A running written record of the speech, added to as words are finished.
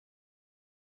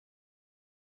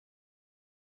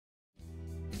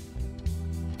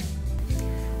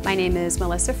My name is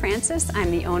Melissa Francis.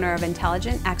 I'm the owner of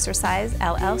Intelligent Exercise,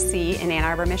 LLC in Ann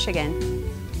Arbor,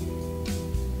 Michigan.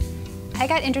 I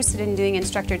got interested in doing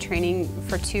instructor training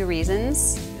for two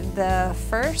reasons. The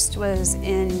first was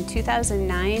in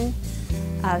 2009,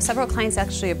 several clients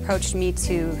actually approached me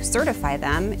to certify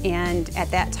them, and at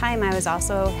that time I was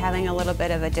also having a little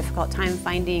bit of a difficult time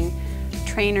finding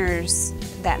trainers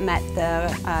that met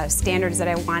the standards that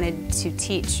I wanted to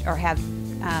teach or have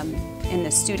in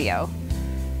the studio.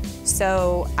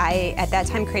 So I, at that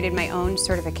time, created my own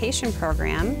certification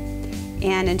program,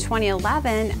 and in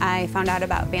 2011 I found out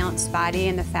about Balanced Body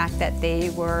and the fact that they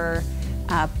were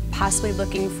possibly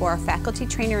looking for a faculty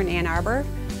trainer in Ann Arbor.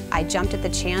 I jumped at the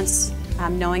chance,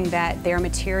 knowing that their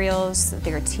materials,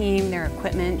 their team, their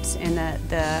equipment, and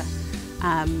the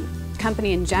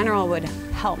company in general would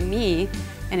help me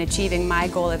in achieving my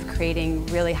goal of creating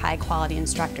really high quality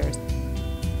instructors.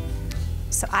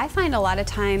 So I find a lot of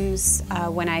times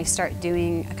when I start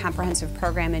doing a comprehensive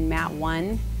program in Mat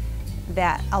 1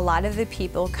 that a lot of the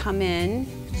people come in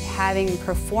having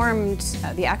performed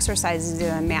the exercises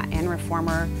in a mat and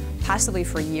reformer possibly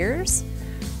for years,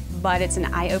 but it's an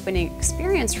eye-opening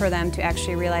experience for them to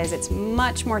actually realize it's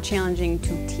much more challenging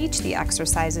to teach the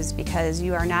exercises because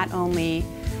you are not only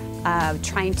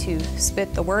trying to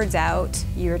spit the words out,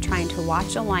 you're trying to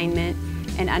watch alignment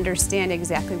and understand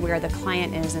exactly where the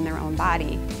client is in their own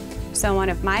body. So one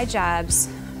of my jobs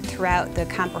throughout the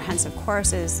comprehensive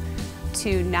course is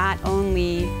to not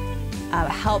only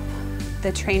help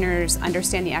the trainers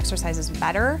understand the exercises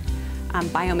better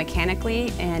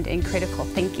biomechanically and in critical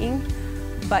thinking,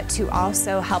 but to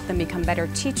also help them become better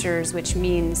teachers, which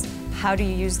means how do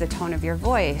you use the tone of your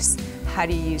voice, how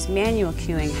do you use manual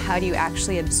cueing, how do you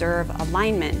actually observe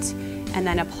alignment, and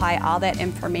then apply all that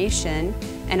information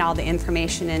and all the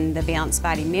information in the Balanced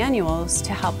Body manuals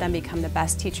to help them become the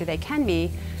best teacher they can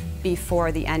be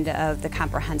before the end of the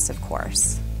comprehensive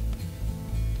course.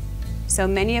 So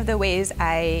many of the ways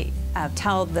I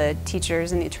tell the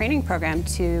teachers in the training program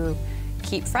to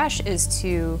keep fresh is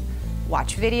to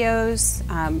watch videos,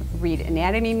 read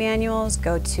anatomy manuals,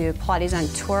 go to Pilates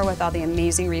on Tour with all the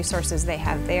amazing resources they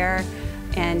have there,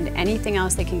 and anything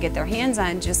else they can get their hands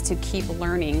on just to keep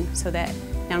learning so that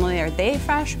not only are they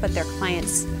fresh, but their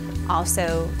clients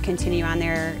also continue on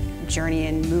their journey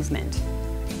in movement.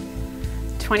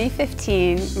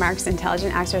 2015 marks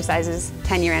Intelligent Exercise's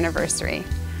 10-year anniversary.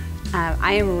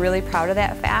 I am really proud of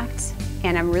that fact,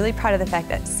 and I'm really proud of the fact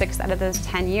that 6 out of those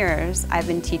 10 years I've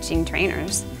been teaching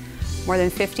trainers. More than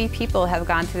 50 people have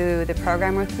gone through the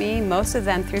program with me, most of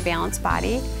them through Balanced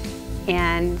Body,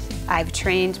 and I've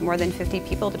trained more than 50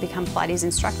 people to become Pilates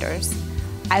instructors.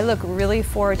 I look really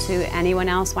forward to anyone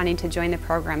else wanting to join the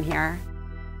program here.